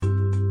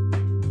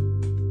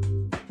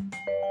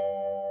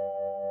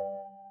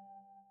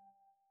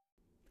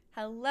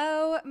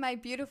Hello, my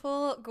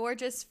beautiful,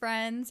 gorgeous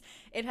friends.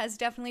 It has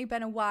definitely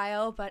been a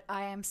while, but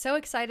I am so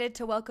excited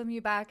to welcome you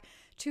back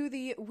to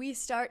the We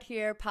Start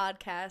Here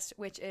podcast,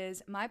 which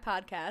is my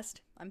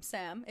podcast. I'm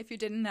Sam, if you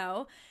didn't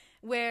know,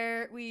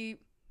 where we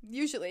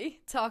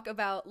usually talk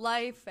about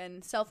life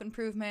and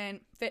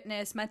self-improvement,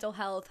 fitness, mental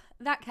health,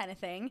 that kind of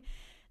thing.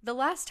 The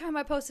last time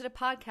I posted a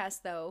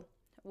podcast, though,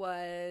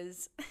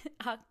 was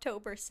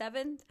October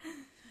 7th.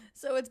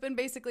 So it's been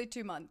basically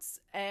 2 months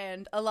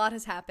and a lot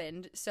has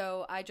happened.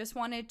 So I just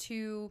wanted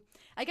to,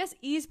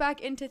 ease back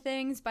into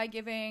things by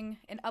giving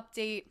an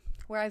update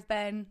where I've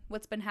been,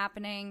 what's been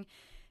happening,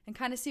 and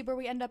kind of see where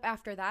we end up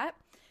after that.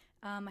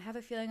 I have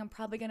a feeling I'm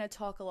probably going to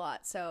talk a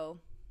lot. So,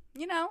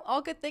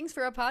 all good things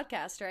for a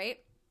podcast, right?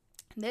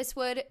 This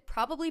would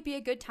probably be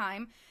a good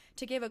time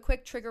to give a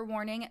quick trigger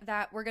warning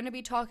that we're going to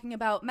be talking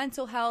about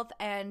mental health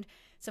and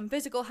some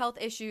physical health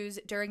issues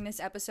during this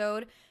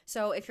episode.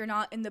 So if you're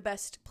not in the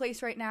best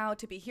place right now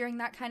to be hearing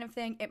that kind of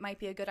thing, it might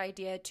be a good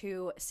idea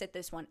to sit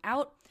this one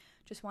out.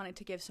 Just wanted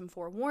to give some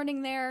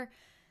forewarning there.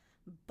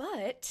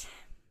 But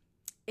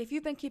if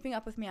you've been keeping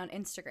up with me on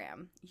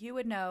Instagram, you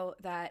would know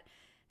that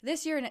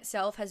this year in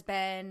itself has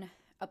been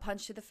a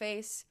punch to the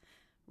face,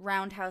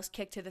 roundhouse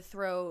kick to the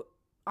throat.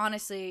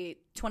 Honestly,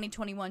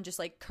 2021 just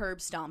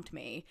curb stomped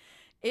me.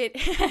 It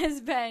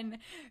has been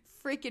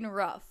freaking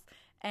rough.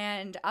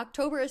 And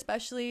October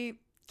especially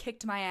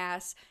kicked my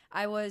ass.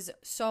 I was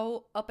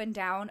so up and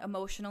down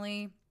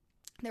emotionally.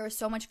 There was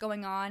so much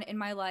going on in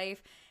my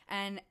life.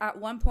 And at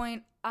one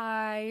point,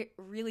 I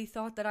really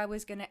thought that I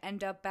was going to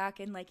end up back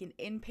in an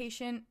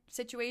inpatient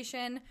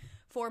situation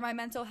for my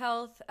mental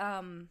health,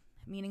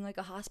 meaning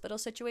a hospital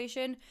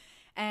situation.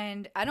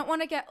 And I don't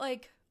want to get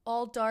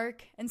all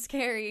dark and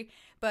scary,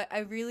 but I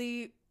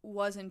really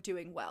wasn't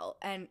doing well.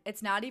 And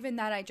it's not even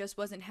that I just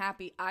wasn't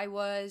happy. I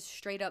was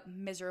straight up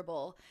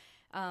miserable.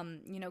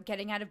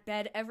 Getting out of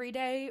bed every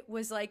day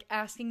was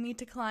asking me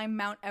to climb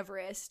Mount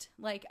Everest.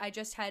 I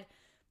just had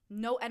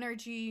no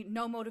energy,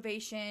 no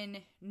motivation,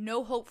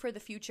 no hope for the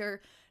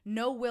future,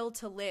 no will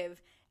to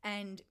live.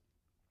 And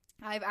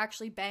I've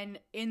actually been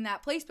in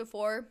that place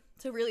before.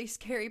 It's a really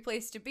scary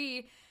place to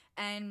be.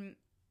 And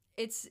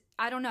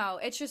I don't know,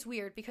 it's just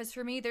weird because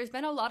for me, there's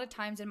been a lot of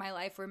times in my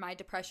life where my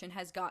depression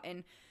has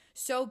gotten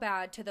so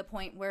bad to the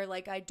point where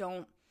I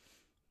don't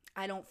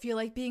feel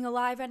like being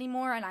alive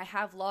anymore. And I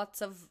have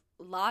lots of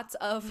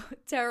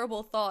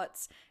terrible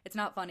thoughts. It's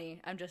not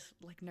funny. I'm just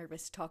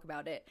nervous to talk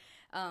about it.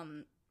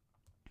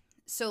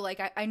 So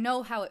I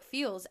know how it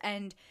feels,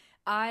 and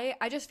I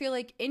just feel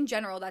in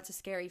general that's a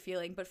scary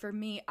feeling. But for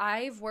me,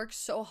 I've worked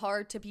so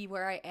hard to be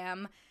where I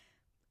am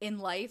in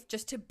life,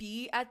 just to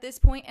be at this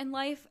point in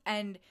life.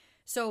 And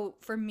so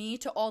for me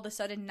to all of a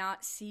sudden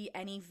not see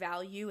any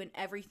value in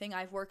everything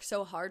I've worked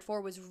so hard for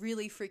was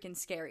really freaking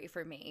scary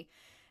for me.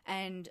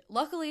 And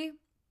luckily,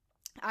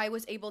 I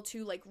was able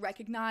to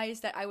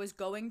recognize that I was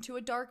going to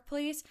a dark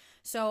place.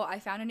 So I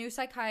found a new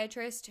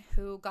psychiatrist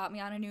who got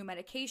me on a new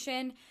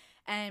medication.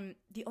 And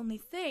the only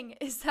thing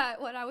is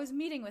that when I was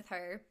meeting with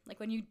her,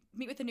 when you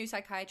meet with a new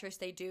psychiatrist,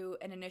 they do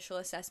an initial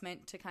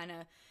assessment to kind of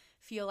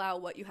feel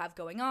out what you have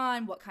going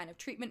on, what kind of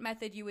treatment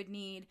method you would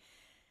need.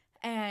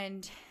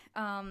 And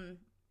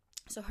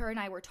so her and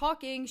I were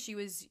talking. She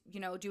was,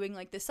 doing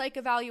the psych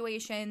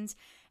evaluations.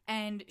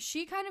 And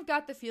she kind of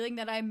got the feeling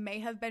that I may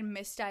have been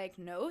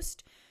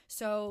misdiagnosed.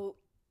 So,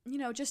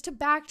 just to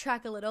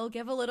backtrack a little,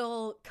 give a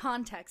little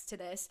context to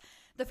this.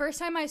 The first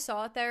time I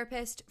saw a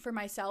therapist for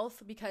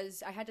myself,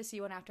 because I had to see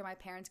one after my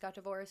parents got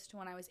divorced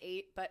when I was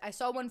 8, but I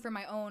saw one for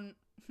my own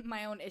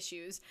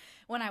issues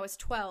when I was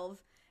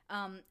 12.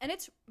 And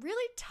it's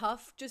really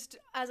tough, just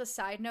as a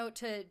side note,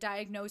 to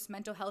diagnose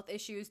mental health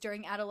issues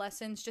during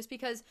adolescence, just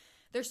because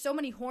there's so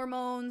many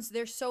hormones,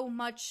 there's so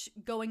much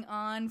going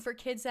on for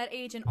kids that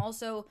age, and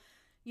also,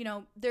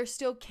 they're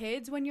still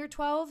kids when you're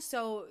 12,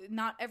 so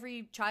not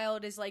every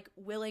child is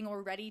willing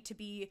or ready to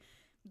be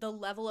the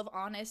level of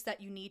honest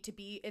that you need to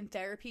be in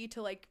therapy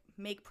to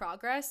make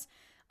progress.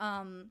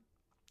 But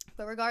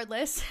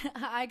regardless,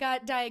 I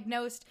got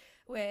diagnosed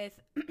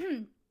with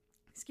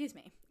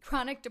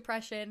chronic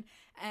depression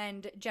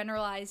and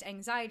generalized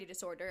anxiety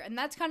disorder, and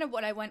that's kind of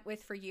what I went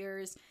with for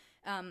years.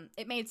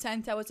 It made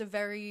sense. I was a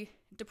very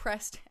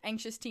depressed,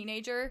 anxious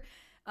teenager.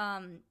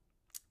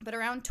 But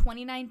around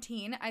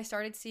 2019, I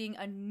started seeing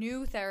a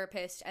new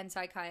therapist and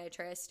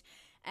psychiatrist,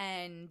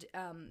 and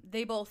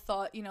they both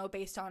thought,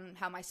 based on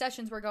how my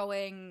sessions were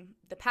going,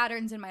 the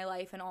patterns in my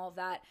life and all of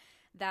that,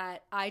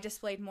 that I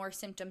displayed more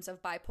symptoms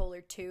of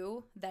bipolar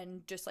 2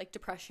 than just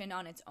depression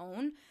on its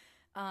own.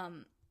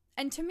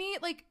 And to me,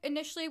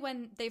 initially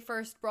when they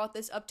first brought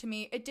this up to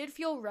me, it did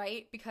feel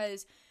right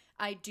because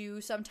I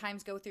do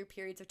sometimes go through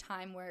periods of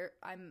time where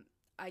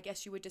I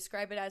guess you would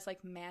describe it as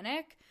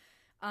manic.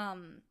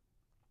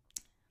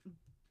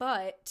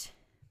 But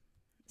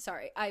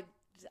sorry,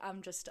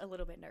 I'm just a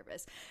little bit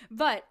nervous.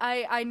 But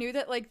I knew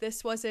that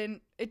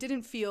it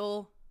didn't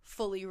feel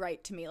fully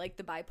right to me,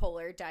 the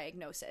bipolar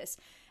diagnosis.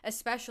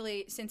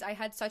 especially since I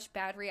had such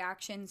bad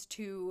reactions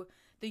to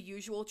the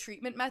usual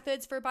treatment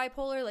methods for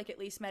bipolar, like at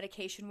least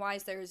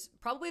medication-wise. There's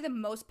probably the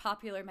most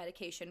popular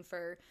medication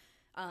for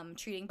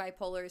treating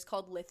bipolar is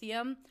called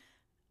lithium.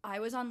 I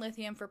was on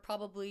lithium for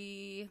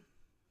probably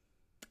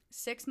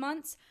 6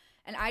 months,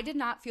 and I did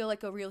not feel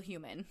like a real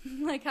human.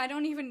 Like, I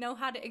don't even know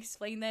how to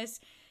explain this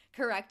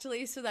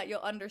correctly so that you'll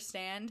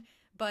understand,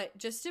 but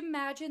just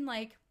imagine,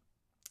 like,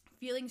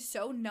 feeling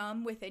so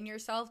numb within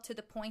yourself to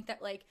the point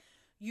that, like,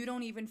 you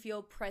don't even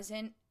feel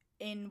present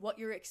in what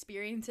you're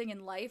experiencing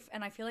in life.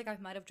 And I feel like I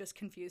might have just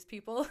confused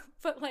people,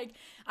 but, like,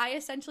 I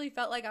essentially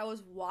felt like I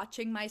was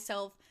watching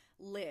myself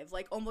live,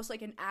 like, almost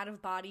like an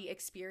out-of-body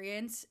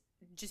experience,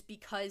 just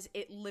because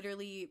it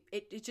literally,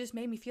 it just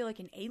made me feel like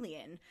an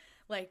alien.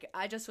 Like,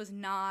 I was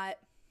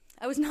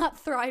not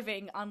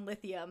thriving on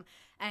lithium.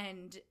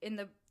 And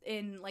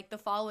in like the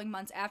following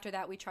months after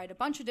that, we tried a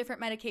bunch of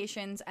different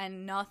medications,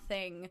 and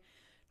nothing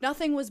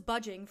was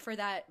budging for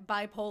that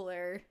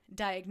bipolar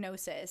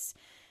diagnosis.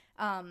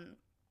 And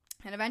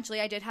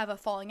eventually I did have a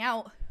falling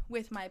out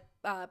with my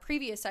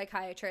previous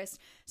psychiatrist,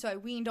 so I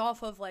weaned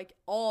off of, like,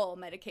 all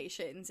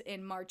medications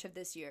in March of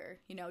this year.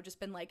 You know, just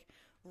been, like,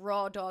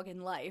 raw dog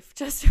in life,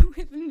 just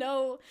with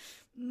no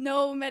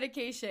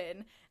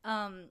medication.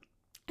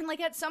 And,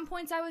 like, at some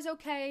points I was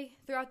okay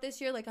throughout this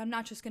year. Like, I'm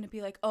not just gonna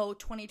be like, oh,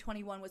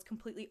 2021 was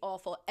completely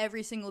awful,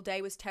 every single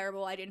day was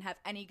terrible, I didn't have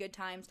any good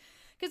times,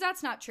 because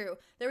that's not true.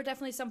 There were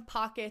definitely some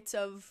pockets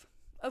of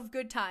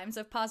good times,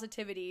 of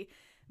positivity,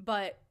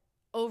 but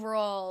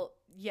overall,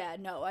 yeah,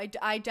 no,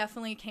 I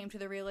definitely came to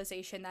the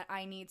realization that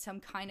I need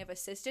some kind of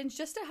assistance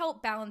just to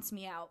help balance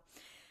me out.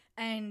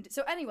 And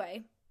so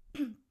anyway,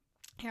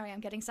 here I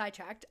am getting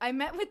sidetracked. I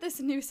met with this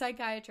new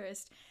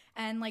psychiatrist,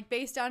 and, like,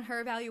 based on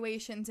her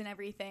evaluations and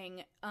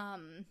everything,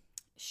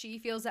 she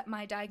feels that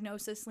my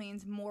diagnosis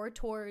leans more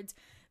towards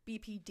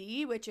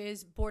BPD, which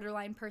is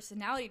borderline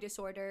personality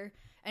disorder,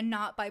 and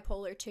not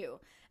bipolar 2.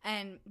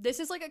 And this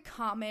is, like, a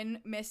common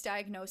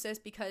misdiagnosis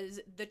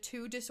because the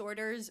two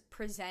disorders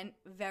present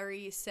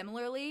very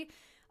similarly.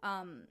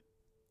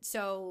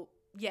 So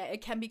yeah,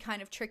 it can be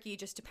kind of tricky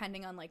just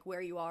depending on, like,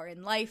 where you are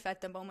in life at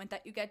the moment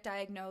that you get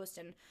diagnosed,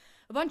 and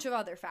a bunch of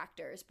other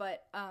factors.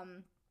 But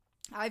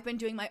I've been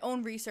doing my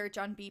own research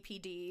on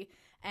BPD,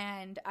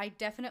 and I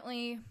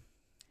definitely,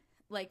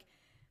 like,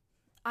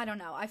 I don't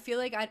know, I feel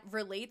like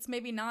relate's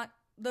maybe not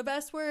the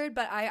best word,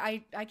 but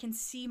I can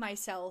see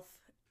myself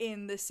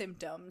in the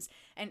symptoms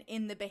and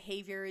in the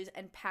behaviors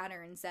and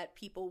patterns that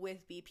people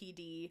with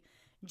BPD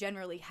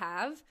generally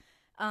have.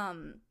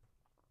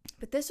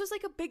 But this was,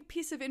 like, a big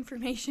piece of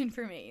information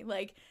for me.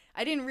 Like,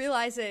 I didn't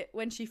realize it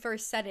when she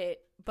first said it,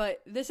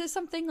 but this is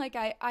something, like,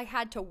 I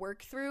had to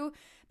work through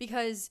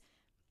because,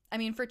 I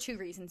mean, for two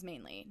reasons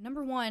mainly.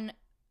 Number one,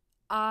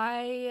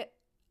 I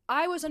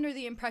was under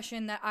the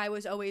impression that I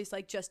was always,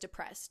 like, just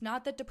depressed.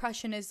 Not that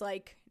depression is,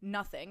 like,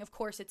 nothing. Of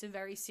course, it's a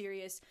very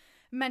serious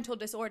mental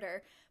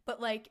disorder. But,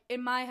 like,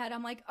 in my head,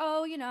 I'm like,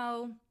 oh, you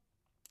know,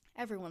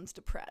 everyone's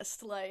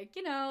depressed. Like,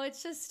 you know,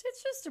 it's just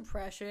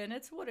depression.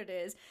 It's what it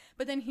is.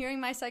 But then hearing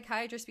my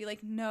psychiatrist be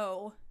like,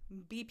 no,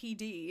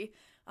 BPD,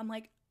 I'm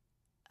like,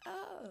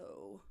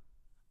 oh,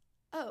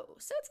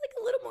 so it's, like,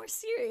 a little more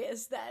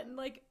serious then.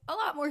 Like, a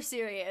lot more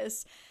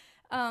serious.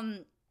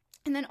 And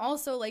then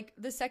also, like,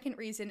 the second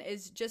reason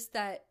is just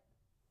that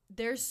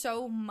there's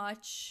so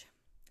much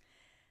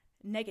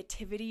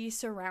negativity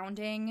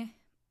surrounding,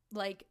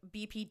 like,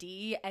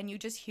 BPD, and you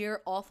just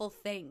hear awful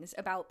things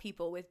about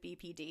people with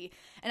BPD.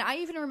 And I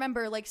even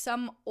remember, like,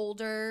 some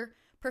older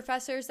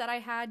professors that I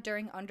had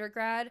during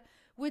undergrad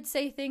would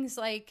say things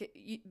like,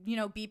 you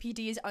know,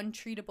 BPD is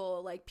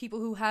untreatable, like, people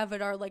who have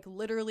it are, like,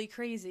 literally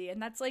crazy.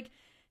 And that's, like,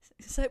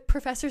 so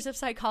professors of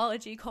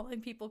psychology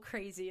calling people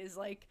crazy is,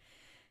 like,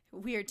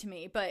 weird to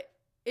me, but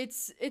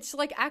it's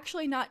like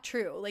actually not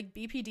true. Like,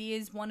 BPD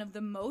is one of the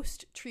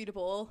most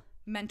treatable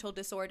mental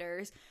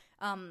disorders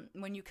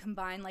when you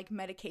combine, like,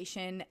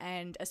 medication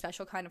and a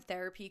special kind of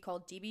therapy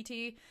called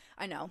DBT.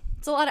 I know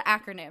it's a lot of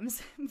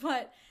acronyms,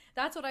 but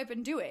that's what I've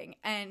been doing,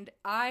 and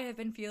I have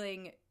been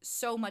feeling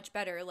so much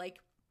better, like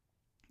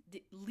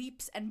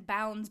leaps and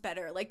bounds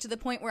better, like to the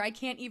point where I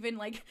can't even,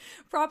 like,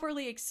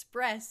 properly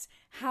express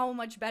how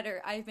much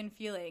better I've been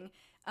feeling.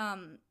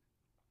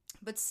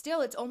 But still,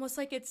 it's almost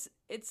like it's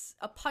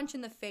a punch in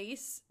the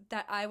face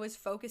that I was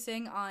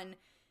focusing on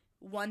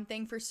one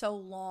thing for so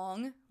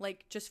long,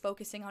 like, just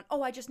focusing on,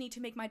 oh, I just need to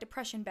make my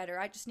depression better.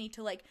 I just need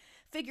to, like,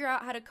 figure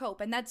out how to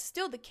cope. And that's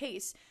still the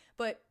case.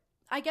 But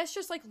I guess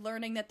just, like,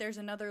 learning that there's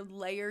another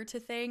layer to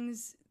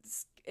things,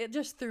 it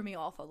just threw me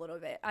off a little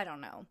bit. I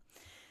don't know.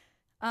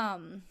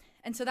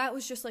 And so that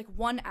was just, like,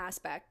 one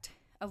aspect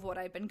of what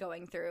I've been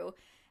going through.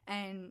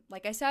 And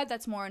like I said,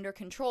 that's more under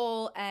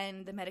control,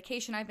 and the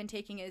medication I've been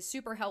taking is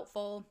super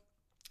helpful.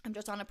 I'm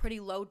just on a pretty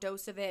low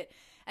dose of it,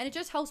 and it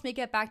just helps me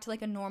get back to,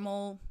 like, a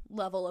normal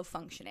level of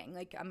functioning.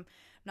 Like, I'm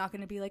not going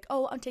to be like,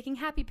 oh, I'm taking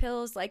happy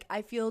pills. Like,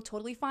 I feel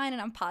totally fine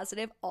and I'm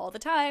positive all the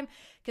time,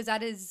 because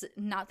that is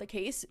not the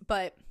case.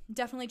 But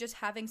definitely just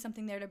having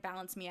something there to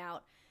balance me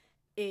out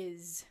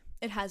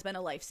it has been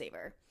a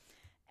lifesaver.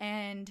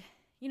 And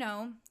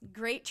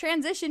great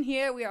transition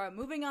here. We are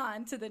moving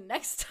on to the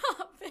next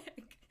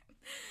topic.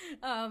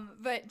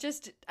 But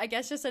I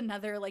guess just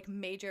another like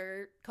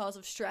major cause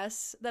of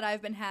stress that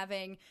I've been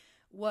having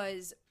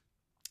was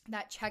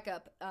that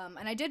checkup.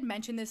 And I did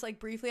mention this like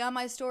briefly on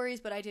my stories,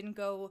 but I didn't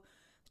go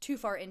too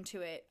far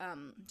into it.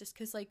 Just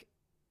cause like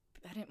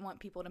I didn't want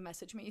people to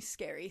message me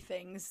scary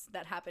things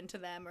that happened to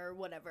them or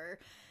whatever.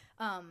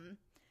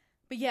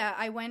 But yeah,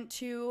 I went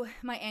to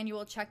my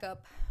annual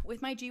checkup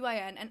with my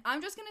GYN, and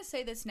I'm just going to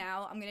say this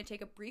now. I'm going to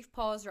take a brief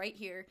pause right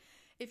here.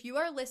 If you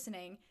are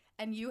listening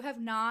and you have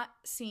not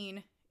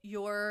seen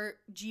your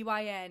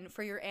GYN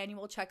for your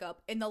annual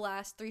checkup in the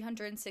last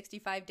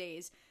 365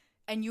 days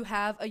and you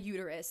have a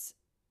uterus,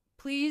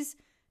 please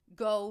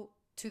go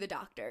to the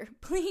doctor.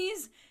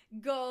 Please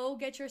go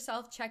get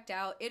yourself checked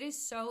out. It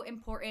is so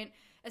important,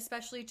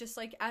 especially just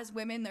like as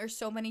women, there's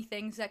so many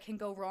things that can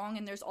go wrong,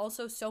 and there's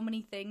also so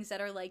many things that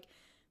are like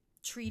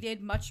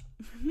treated much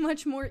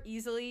more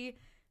easily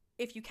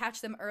if you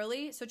catch them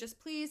early. So just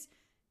please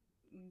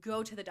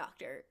go to the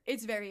doctor.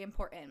 It's very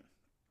important.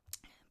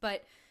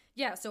 But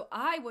yeah, so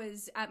I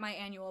was at my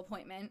annual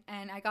appointment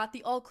and I got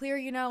the all clear,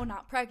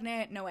 not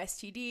pregnant, no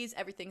STDs,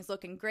 everything's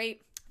looking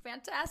great.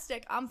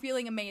 Fantastic. I'm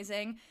feeling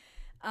amazing.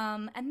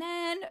 And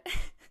then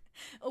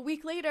a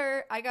week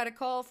later, I got a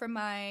call from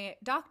my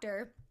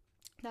doctor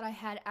that I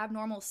had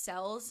abnormal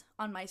cells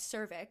on my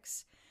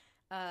cervix.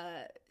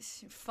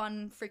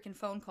 Fun freaking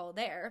phone call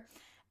there.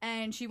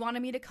 And she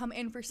wanted me to come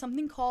in for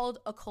something called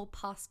a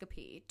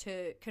colposcopy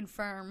to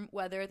confirm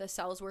whether the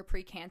cells were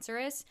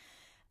precancerous.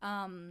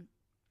 I'm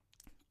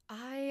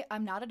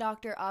not a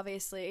doctor,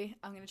 obviously.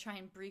 I'm going to try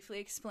and briefly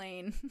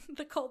explain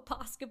the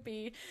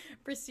colposcopy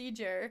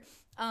procedure.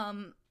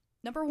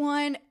 Number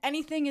one,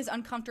 anything is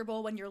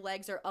uncomfortable when your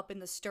legs are up in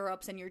the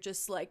stirrups and you're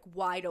just like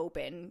wide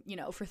open,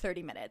 for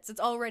 30 minutes.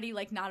 It's already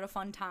like not a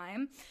fun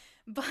time.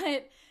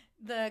 But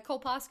the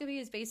colposcopy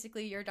is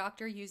basically your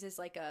doctor uses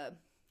like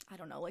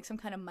some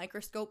kind of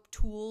microscope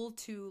tool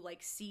to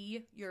like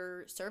see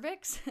your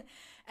cervix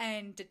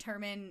and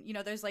determine,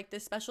 there's like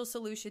this special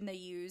solution they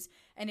use.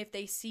 And if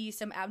they see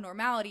some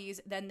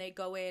abnormalities, then they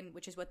go in,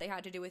 which is what they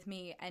had to do with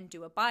me, and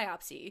do a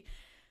biopsy.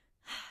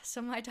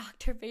 So my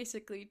doctor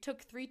basically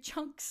took 3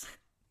 chunks.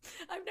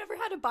 I've never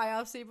had a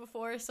biopsy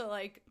before, so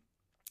like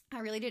I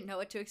really didn't know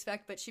what to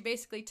expect, but she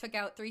basically took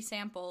out 3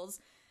 samples,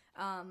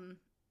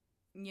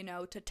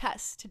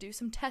 to do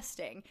some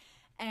testing.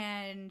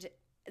 And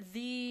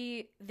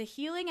the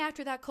healing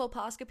after that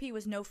colposcopy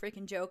was no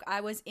freaking joke.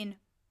 I was in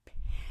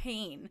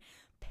pain.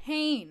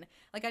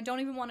 Like, I don't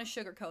even want to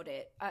sugarcoat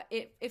it.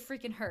 It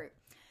freaking hurt.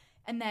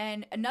 And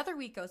then another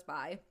week goes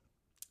by.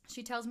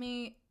 She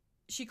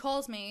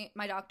calls me,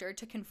 my doctor,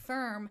 to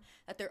confirm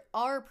that there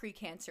are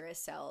precancerous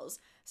cells.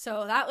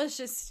 So that was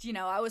just,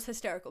 I was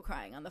hysterical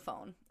crying on the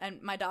phone.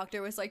 And my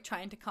doctor was like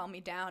trying to calm me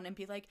down and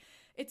be like,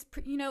 it's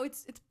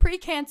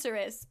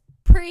precancerous.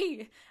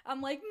 I'm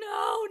like,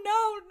 no,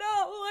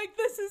 like,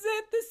 this is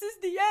it. This is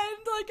the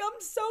end. Like, I'm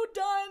so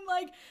done.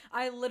 Like,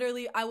 I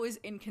was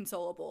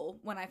inconsolable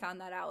when I found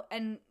that out.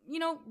 And,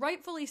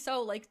 rightfully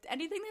so. Like,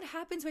 anything that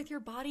happens with your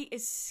body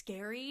is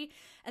scary.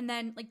 And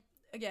then, like,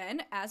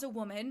 again, as a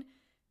woman,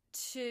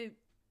 to,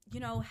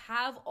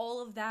 have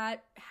all of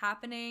that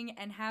happening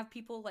and have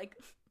people, like,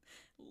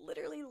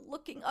 literally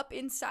looking up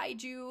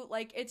inside you,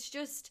 like, it's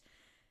just,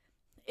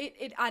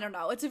 I don't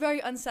know. It's a very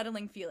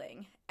unsettling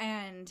feeling.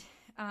 And,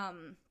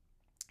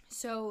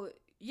 so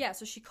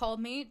she called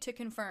me to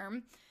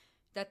confirm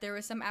that there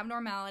was some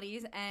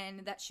abnormalities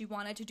and that she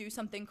wanted to do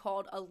something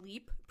called a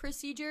LEEP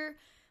procedure,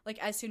 like,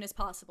 as soon as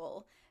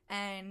possible.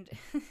 And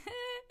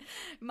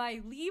my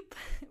LEEP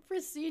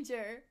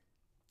procedure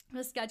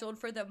was scheduled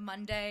for the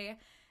Monday,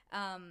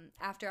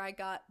 after I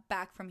got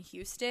back from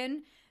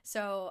Houston.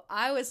 So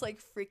I was like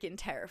freaking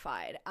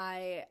terrified.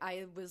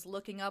 I was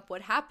looking up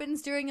what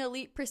happens during a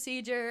LEEP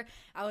procedure.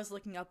 I was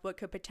looking up what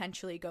could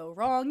potentially go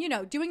wrong,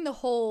 doing the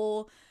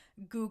whole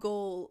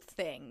Google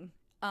thing.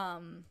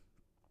 And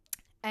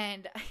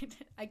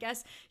I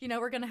guess,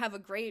 we're going to have a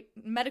great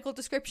medical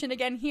description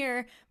again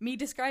here. Me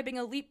describing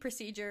a LEEP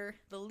procedure.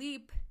 The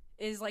LEEP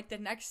is like the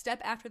next step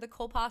after the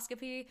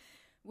colposcopy,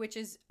 which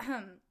is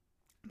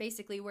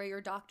basically where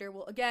your doctor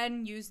will,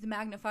 again, use the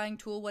magnifying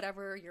tool,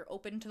 whatever, you're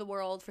open to the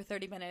world for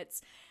 30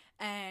 minutes,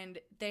 and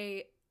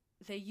they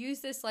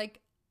use this,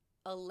 like,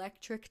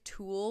 electric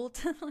tool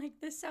to,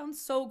 like, this sounds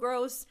so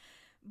gross,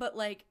 but,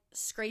 like,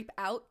 scrape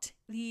out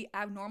the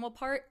abnormal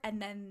part, and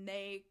then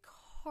they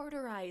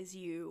cauterize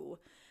you.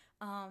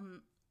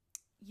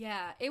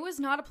 Yeah, it was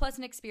not a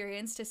pleasant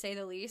experience, to say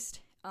the least.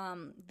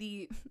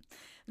 The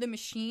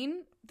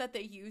machine that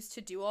they use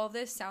to do all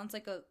this sounds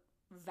like a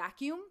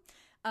vacuum.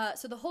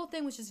 So the whole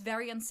thing was just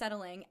very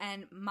unsettling,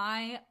 and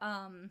my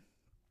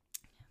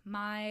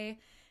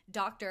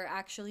doctor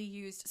actually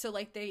used, so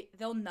like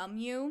they'll numb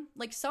you,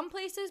 like some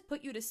places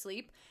put you to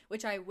sleep,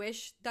 which I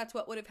wish that's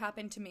what would have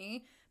happened to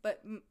me,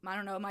 but I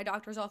don't know, my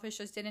doctor's office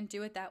just didn't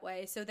do it that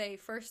way. So they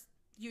first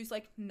use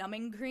like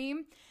numbing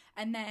cream,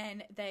 and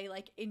then they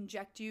like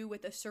inject you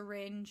with a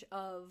syringe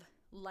of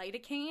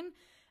lidocaine,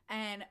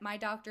 and my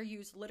doctor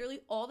used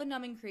literally all the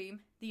numbing cream,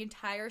 the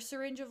entire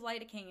syringe of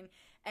lidocaine,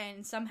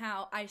 and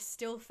somehow I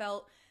still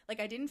felt like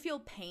I didn't feel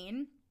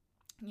pain,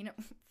 you know,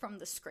 from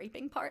the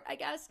scraping part, I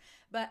guess,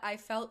 but I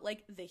felt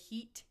like the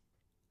heat,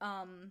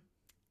 and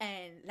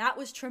that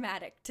was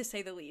traumatic, to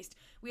say the least.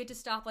 We had to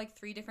stop like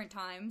 3 different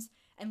times,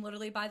 and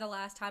literally by the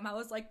last time I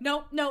was like,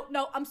 no,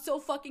 I'm so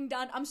fucking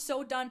done. I'm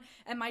so done.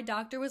 And my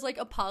doctor was like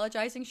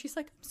apologizing. She's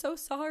like, I'm so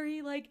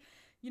sorry. Like,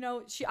 you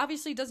know, she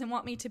obviously doesn't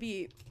want me to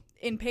be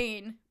in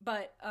pain,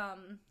 but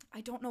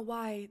I don't know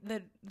why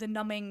the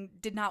numbing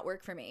did not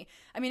work for me.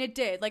 I mean, it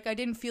did. Like, I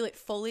didn't feel it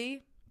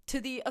fully to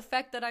the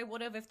effect that I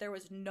would have if there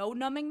was no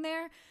numbing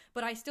there,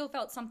 but I still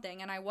felt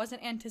something, and I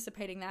wasn't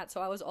anticipating that, so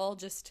I was all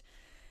just,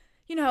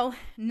 you know,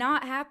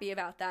 not happy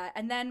about that.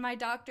 And then my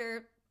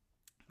doctor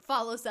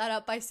follows that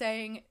up by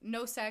saying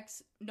no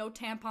sex, no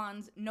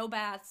tampons, no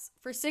baths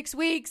for 6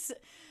 weeks.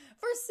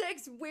 For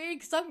 6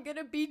 weeks, I'm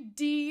gonna be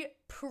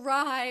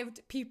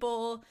deprived,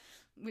 people.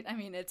 I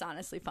mean, it's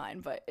honestly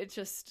fine, but it's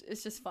just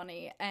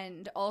funny.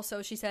 And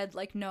also she said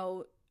like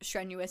no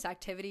strenuous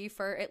activity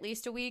for at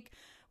least a week,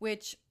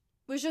 which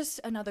was just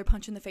another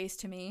punch in the face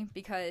to me,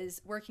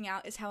 because working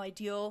out is how I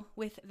deal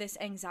with this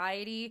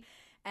anxiety,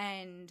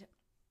 and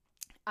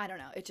I don't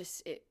know,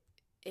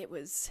 it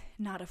was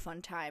not a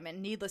fun time.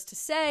 And needless to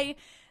say,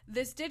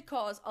 this did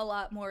cause a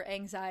lot more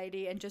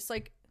anxiety and just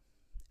like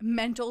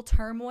mental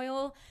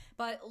turmoil.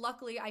 But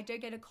luckily I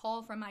did get a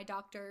call from my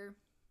doctor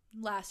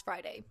last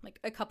Friday, like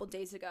a couple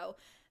days ago,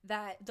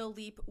 that the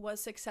LEEP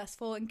was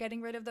successful in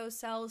getting rid of those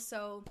cells.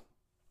 So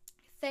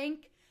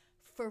thank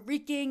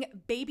freaking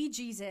baby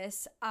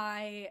Jesus,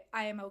 I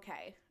am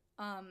okay.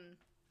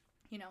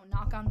 You know,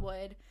 knock on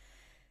wood.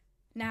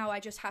 Now I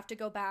just have to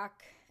go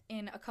back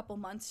in a couple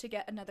months to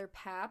get another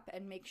PAP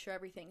and make sure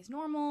everything's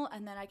normal,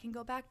 and then I can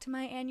go back to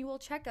my annual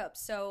checkup.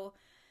 So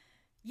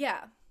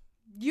yeah,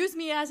 use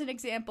me as an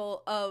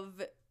example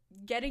of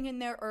getting in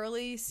there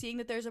early, seeing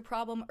that there's a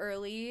problem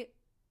early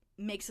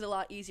makes it a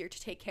lot easier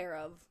to take care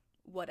of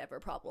whatever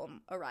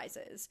problem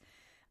arises.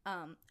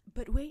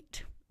 But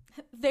wait,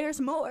 there's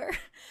more.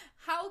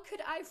 How could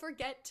I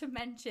forget to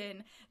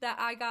mention that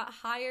I got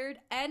hired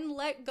and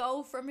let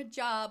go from a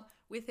job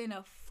within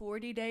a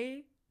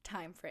 40-day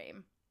time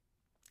frame?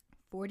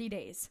 40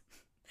 days.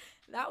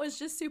 That was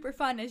just super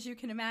fun, as you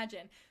can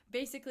imagine.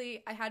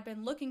 Basically, I had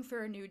been looking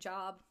for a new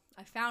job.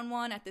 I found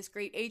one at this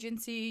great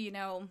agency, you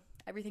know,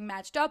 everything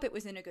matched up. It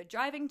was in a good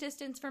driving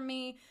distance from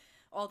me.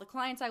 All the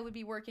clients I would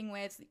be working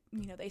with,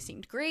 you know, they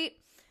seemed great.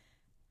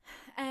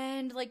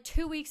 And like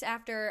 2 weeks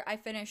after I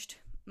finished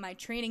my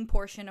training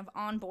portion of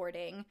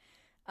onboarding,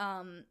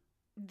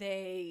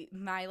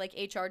 my like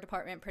HR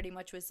department pretty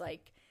much was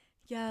like,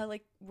 yeah,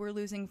 like we're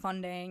losing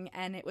funding.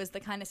 And it was the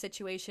kind of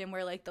situation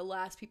where like the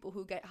last people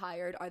who get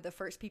hired are the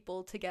first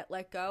people to get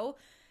let go.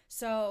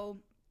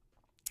 So,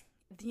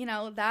 you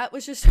know, that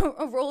was just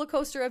a roller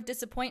coaster of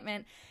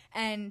disappointment,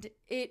 and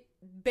it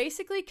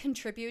basically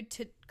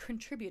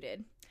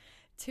contributed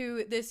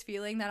to this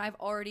feeling that I've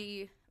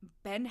already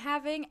been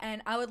having.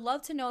 And I would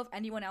love to know if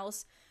anyone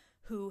else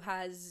who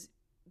has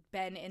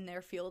been in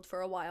their field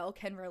for a while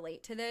can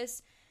relate to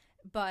this,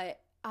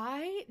 but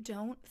I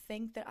don't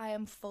think that I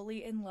am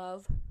fully in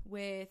love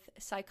with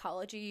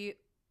psychology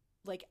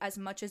like as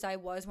much as I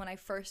was when I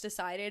first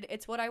decided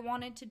it's what I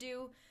wanted to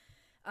do.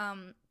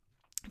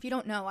 If you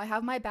don't know, I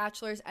have my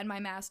bachelor's and my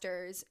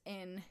master's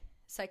in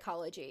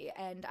psychology,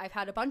 and I've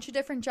had a bunch of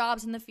different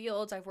jobs in the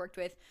fields. I've worked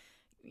with,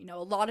 you know,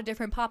 a lot of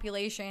different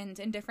populations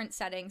in different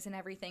settings and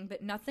everything,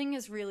 but nothing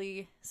is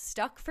really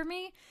stuck for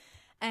me.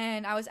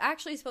 And I was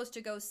actually supposed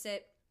to go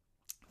sit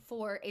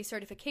for a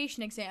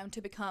certification exam to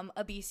become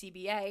a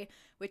BCBA,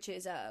 which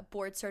is a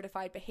board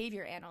certified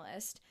behavior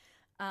analyst.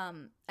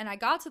 And I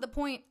got to the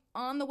point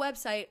on the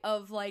website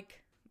of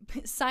like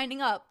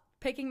signing up,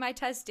 picking my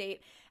test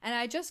date, and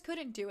I just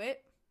couldn't do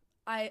it.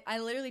 I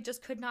literally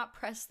just could not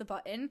press the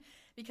button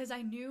because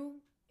I knew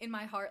in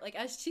my heart, like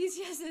as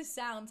cheesy as this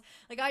sounds,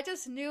 like I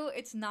just knew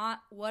it's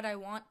not what I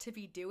want to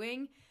be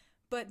doing.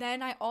 But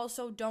then I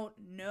also don't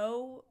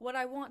know what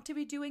I want to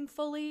be doing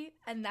fully,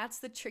 and that's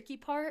the tricky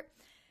part.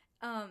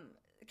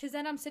 Because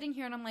then I'm sitting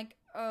here and I'm like,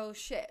 oh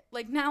shit,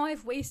 like now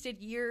I've wasted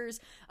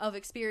years of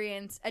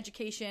experience,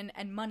 education,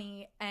 and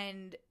money,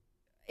 and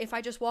if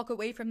I just walk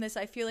away from this,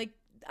 I feel like,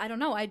 I don't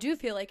know, I do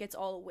feel like it's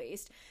all a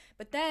waste.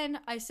 But then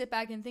I sit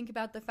back and think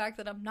about the fact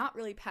that I'm not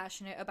really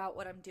passionate about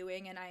what I'm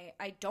doing, and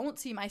I don't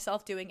see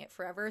myself doing it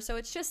forever, so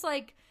it's just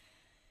like,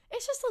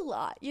 it's just a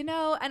lot, you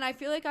know? And I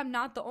feel like I'm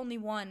not the only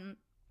one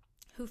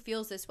who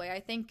feels this way. I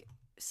think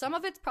some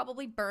of it's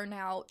probably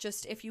burnout,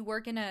 just if you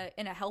work in a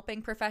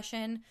helping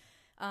profession,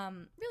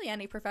 really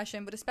any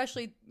profession, but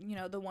especially, you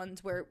know, the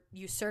ones where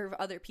you serve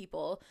other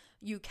people,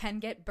 you can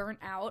get burnt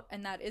out,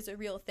 and that is a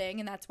real thing,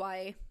 and that's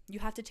why you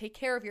have to take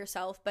care of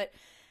yourself. But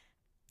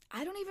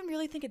I don't even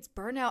really think it's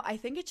burnout. I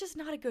think it's just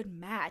not a good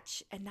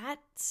match, and that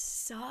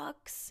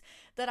sucks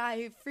that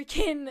I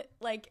freaking,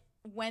 like,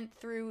 went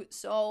through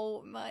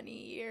so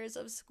many years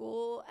of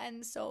school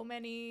and so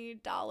many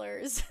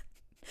dollars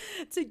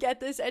to get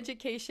this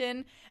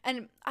education.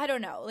 And I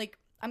don't know, like,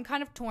 I'm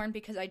kind of torn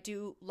because I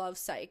do love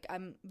psych.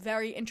 I'm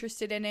very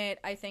interested in it.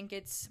 I think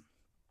it's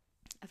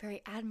a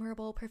very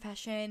admirable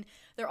profession.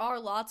 There are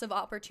lots of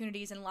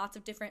opportunities and lots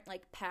of different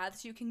like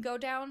paths you can go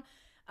down.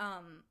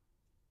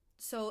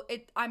 So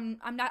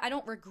I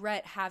don't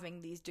regret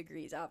having these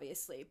degrees,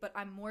 obviously, but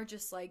I'm more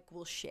just like,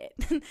 well, shit.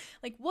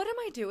 Like, what am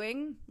I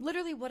doing?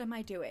 Literally, what am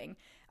I doing?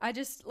 I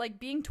just, like,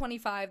 being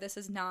 25, this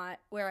is not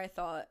where I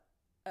thought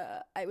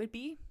I would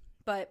be,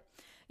 but,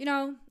 you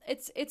know,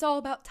 it's all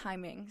about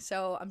timing,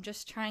 so I'm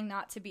just trying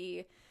not to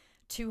be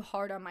too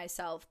hard on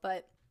myself,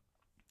 but,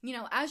 you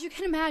know, as you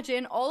can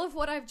imagine, all of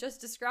what I've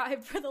just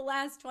described for the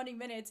last 20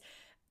 minutes,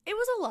 it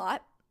was a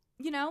lot,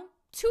 you know,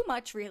 too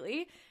much,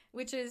 really,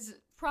 which is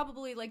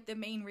probably like the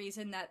main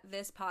reason that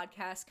this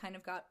podcast kind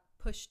of got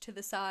pushed to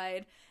the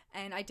side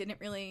and I didn't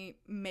really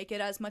make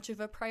it as much of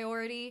a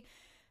priority.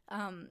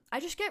 I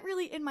just get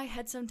really in my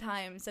head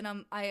sometimes,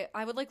 and I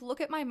would like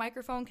look at my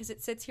microphone because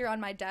it sits here on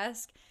my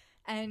desk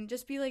and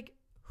just be like,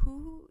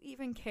 who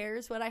even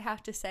cares what I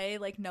have to say?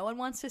 Like, no one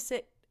wants to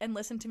sit and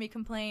listen to me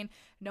complain.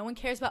 No one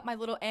cares about my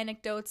little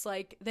anecdotes.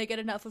 Like, they get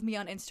enough of me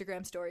on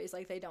Instagram stories.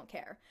 Like, they don't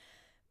care.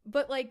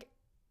 But like,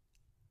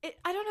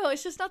 I don't know,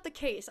 it's just not the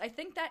case. I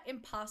think that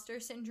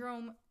imposter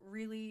syndrome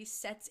really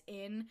sets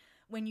in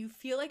when you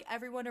feel like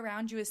everyone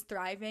around you is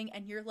thriving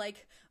and you're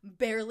like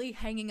barely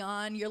hanging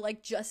on, you're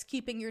like just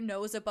keeping your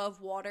nose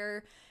above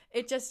water.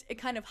 It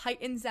kind of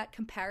heightens that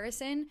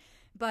comparison.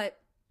 But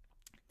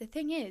the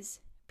thing is,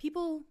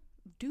 people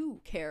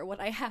do care what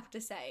I have to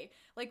say.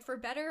 Like, for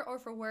better or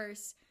for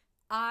worse,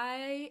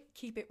 I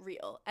keep it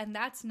real. And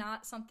that's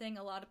not something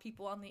a lot of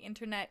people on the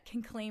internet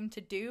can claim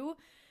to do.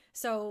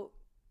 So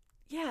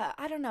yeah,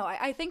 I don't know.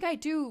 I think I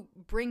do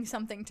bring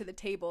something to the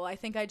table. I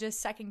think I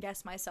just second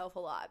guess myself a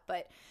lot.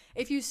 But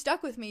if you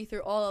stuck with me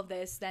through all of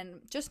this,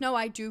 then just know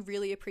I do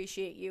really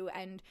appreciate you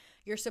and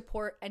your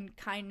support and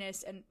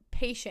kindness and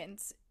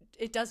patience.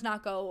 It does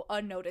not go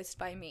unnoticed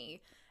by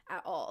me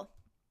at all.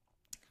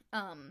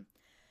 And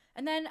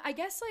then I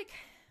guess, like,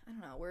 I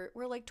don't know,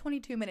 we're like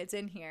 22 minutes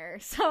in here.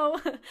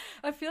 So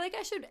I feel like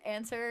I should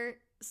answer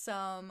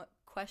some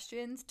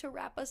questions to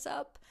wrap us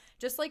up,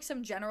 just like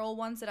some general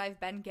ones that I've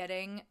been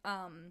getting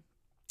on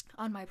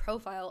my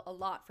profile a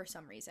lot for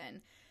some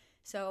reason.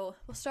 So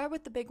we'll start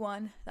with the big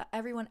one that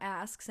everyone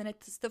asks, and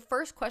it's the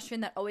first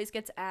question that always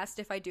gets asked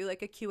if I do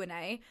like a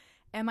Q&A.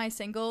 Am I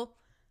single?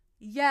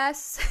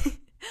 Yes.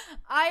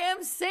 I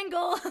am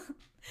single.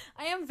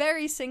 I am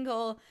very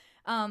single.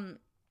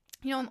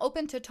 You know, I'm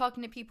open to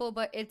talking to people,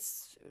 but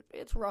it's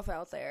rough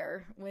out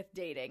there with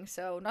dating,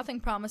 so nothing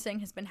promising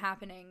has been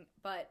happening.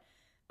 But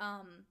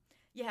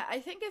yeah, I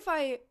think if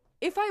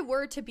I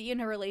were to be in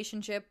a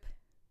relationship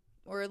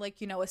or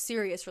like, you know, a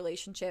serious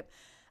relationship,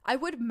 I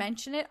would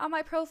mention it on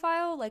my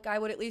profile. Like, I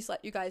would at least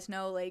let you guys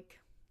know, like,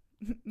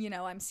 you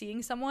know, I'm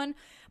seeing someone,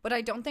 but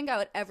I don't think I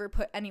would ever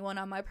put anyone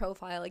on my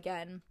profile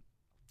again.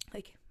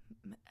 Like,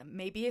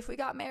 maybe if we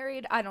got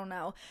married, I don't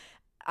know.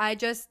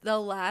 The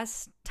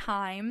last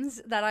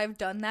times that I've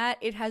done that,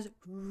 it has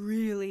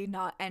really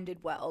not ended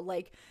well.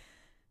 Like,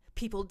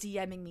 people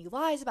DMing me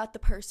lies about the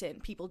person,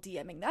 people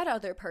DMing that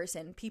other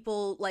person,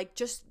 people like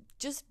just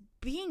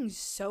being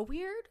so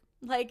weird.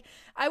 Like,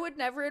 I would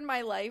never in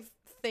my life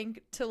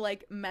think to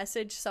like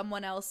message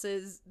someone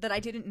else's that I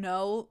didn't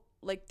know,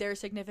 like their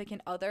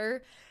significant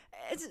other.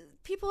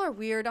 People are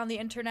weird on the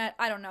internet.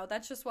 I don't know.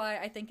 That's just why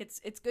I think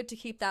it's good to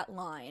keep that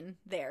line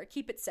there,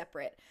 keep it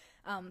separate.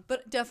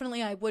 But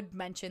definitely I would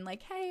mention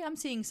like, hey, I'm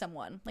seeing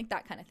someone, like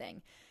that kind of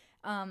thing.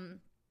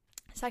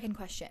 Second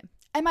question,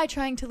 am I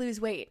trying to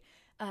lose weight?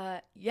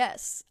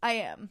 Yes, I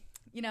am.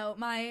 You know,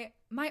 my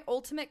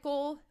ultimate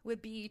goal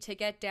would be to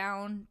get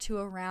down to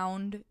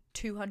around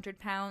 200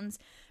 pounds.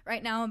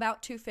 Right now, I'm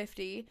about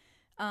 250.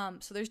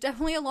 So there's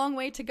definitely a long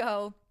way to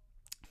go,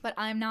 but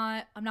I'm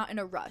not in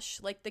a rush.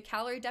 Like, the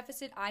calorie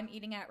deficit I'm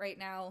eating at right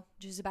now,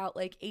 which is about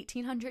like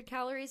 1,800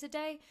 calories a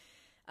day,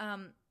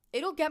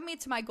 it'll get me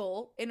to my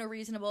goal in a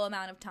reasonable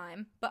amount of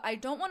time, but I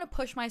don't want to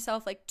push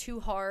myself like too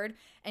hard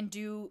and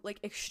do like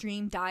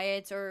extreme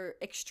diets or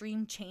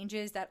extreme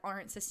changes that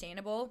aren't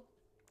sustainable.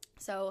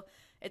 So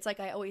it's like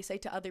I always say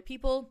to other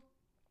people,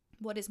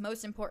 what is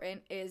most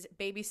important is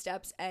baby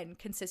steps and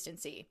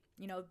consistency,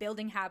 you know,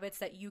 building habits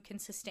that you can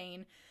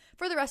sustain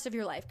for the rest of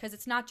your life, because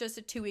it's not just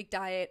a 2-week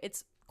diet,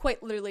 it's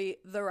quite literally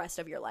the rest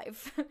of your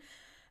life.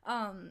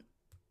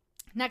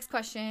 Next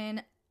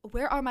question,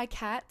 where are my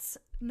cats?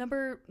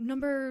 Number,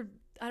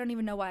 I don't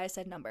even know why I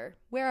said number.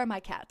 Where are my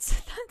cats?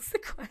 That's the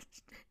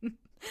question.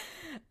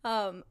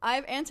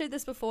 I've answered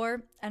this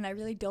before, and I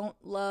really don't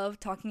love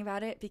talking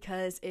about it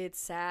because it's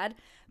sad,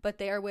 but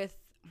they are with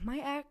my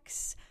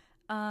ex.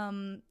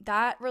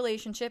 That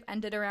relationship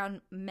ended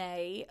around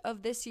May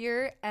of this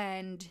year,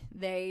 and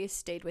they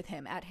stayed with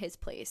him at his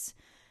place.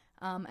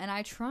 And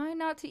I try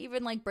not to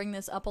even like bring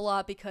this up a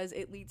lot because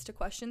it leads to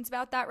questions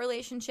about that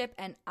relationship,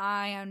 and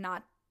I am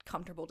not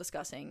comfortable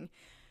discussing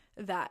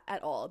that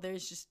at all.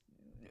 There's just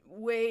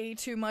way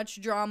too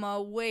much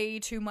drama, way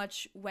too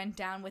much went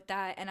down with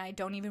that, and I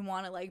don't even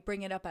want to like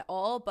bring it up at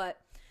all. But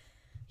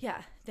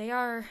yeah, they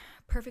are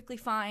perfectly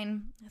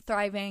fine,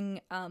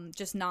 thriving,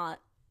 just not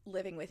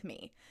living with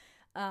me.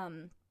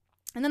 And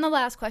then the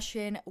last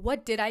question,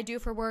 what did I do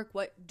for work?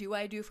 What do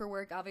I do for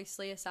work?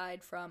 Obviously,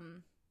 aside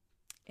from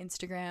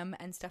Instagram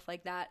and stuff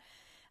like that.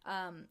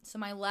 So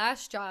my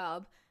last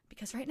job,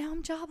 because right now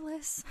I'm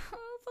jobless, fun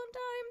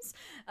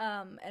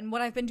times. And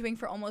what I've been doing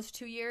for almost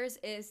 2 years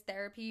is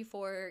therapy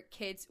for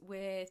kids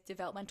with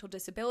developmental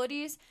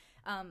disabilities.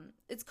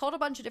 It's called a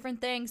bunch of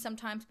different things,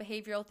 sometimes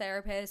behavioral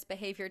therapist,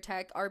 behavior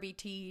tech,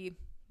 RBT,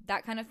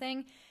 that kind of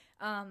thing.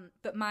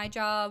 But my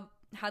job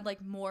had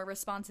like more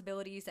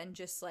responsibilities than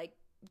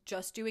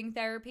just doing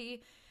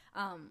therapy.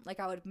 Like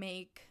I would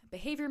make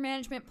behavior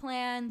management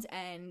plans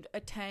and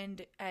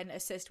attend and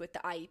assist with the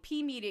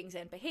IEP meetings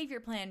and behavior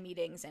plan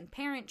meetings and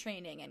parent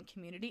training and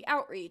community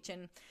outreach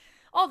and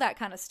all that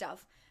kind of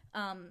stuff.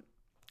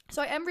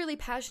 So I am really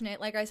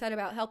passionate, like I said,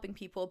 about helping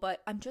people,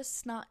 but I'm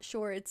just not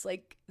sure it's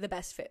like the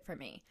best fit for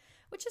me,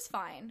 which is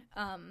fine.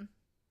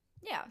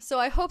 Yeah, so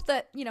I hope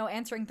that,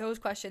 answering those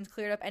questions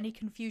cleared up any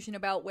confusion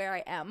about where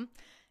I am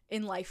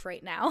in life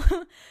right now.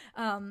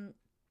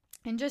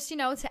 And just,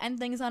 to end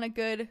things on a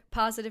good,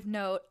 positive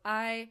note,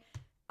 I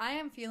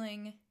am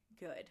feeling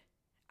good.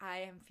 I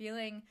am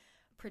feeling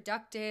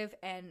productive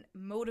and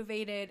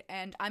motivated,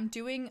 and I'm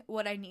doing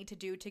what I need to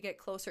do to get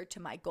closer to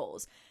my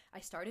goals. I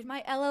started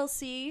my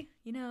LLC,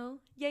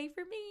 yay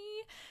for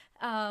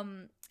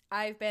me.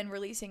 I've been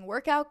releasing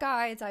workout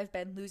guides. I've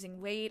been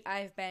losing weight.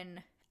 I've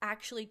been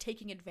actually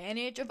taking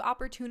advantage of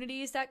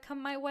opportunities that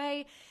come my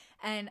way.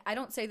 And I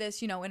don't say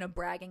this, in a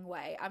bragging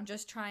way. I'm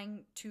just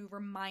trying to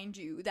remind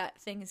you that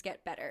things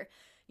get better.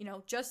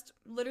 Just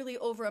literally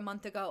over a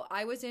month ago,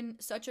 I was in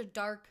such a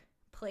dark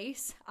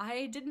place.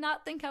 I did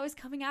not think I was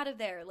coming out of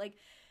there. Like,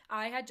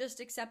 I had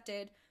just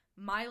accepted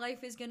my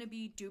life is going to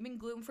be doom and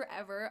gloom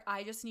forever.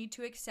 I just need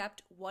to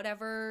accept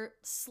whatever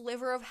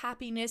sliver of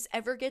happiness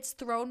ever gets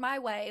thrown my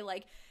way.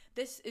 Like,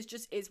 this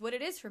is what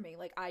it is for me.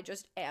 Like, I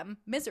just am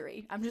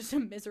misery. I'm just a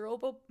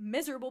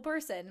miserable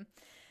person.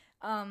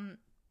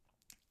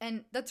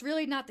 And that's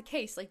really not the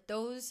case. Like,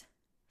 those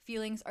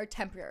feelings are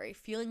temporary.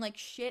 Feeling like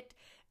shit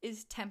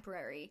is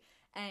temporary.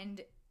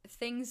 And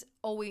things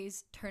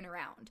always turn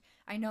around.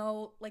 I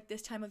know, like,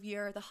 this time of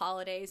year, the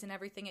holidays and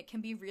everything, it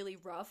can be really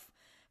rough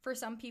for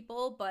some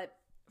people. But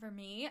for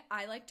me,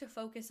 I like to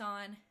focus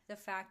on the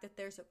fact that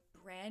there's a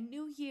brand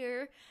new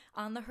year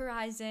on the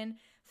horizon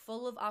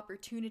full of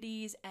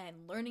opportunities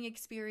and learning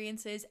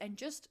experiences and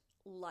just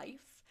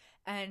life.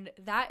 And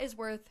that is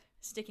worth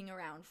sticking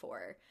around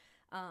for.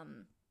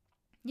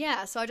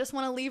 Yeah, so I just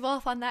want to leave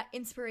off on that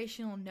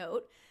inspirational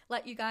note,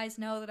 let you guys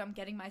know that I'm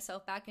getting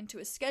myself back into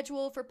a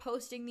schedule for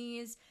posting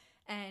these,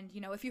 and,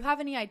 if you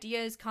have any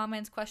ideas,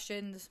 comments,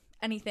 questions,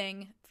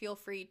 anything, feel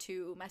free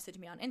to message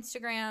me on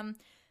Instagram,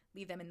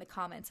 leave them in the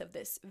comments of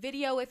this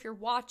video if you're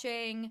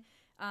watching,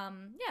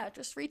 yeah,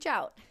 just reach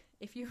out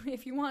if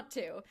you want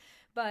to,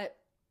 but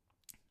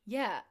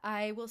yeah,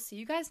 I will see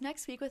you guys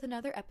next week with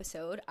another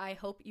episode. I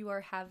hope you are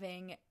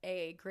having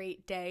a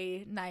great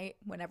day, night,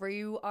 whenever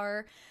you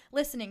are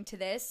listening to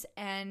this.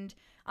 And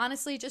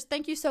honestly, just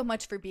thank you so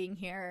much for being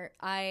here.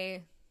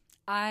 I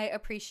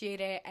appreciate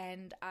it,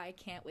 and I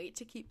can't wait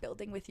to keep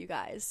building with you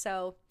guys.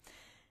 So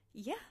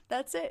yeah,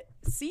 that's it.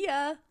 See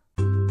ya.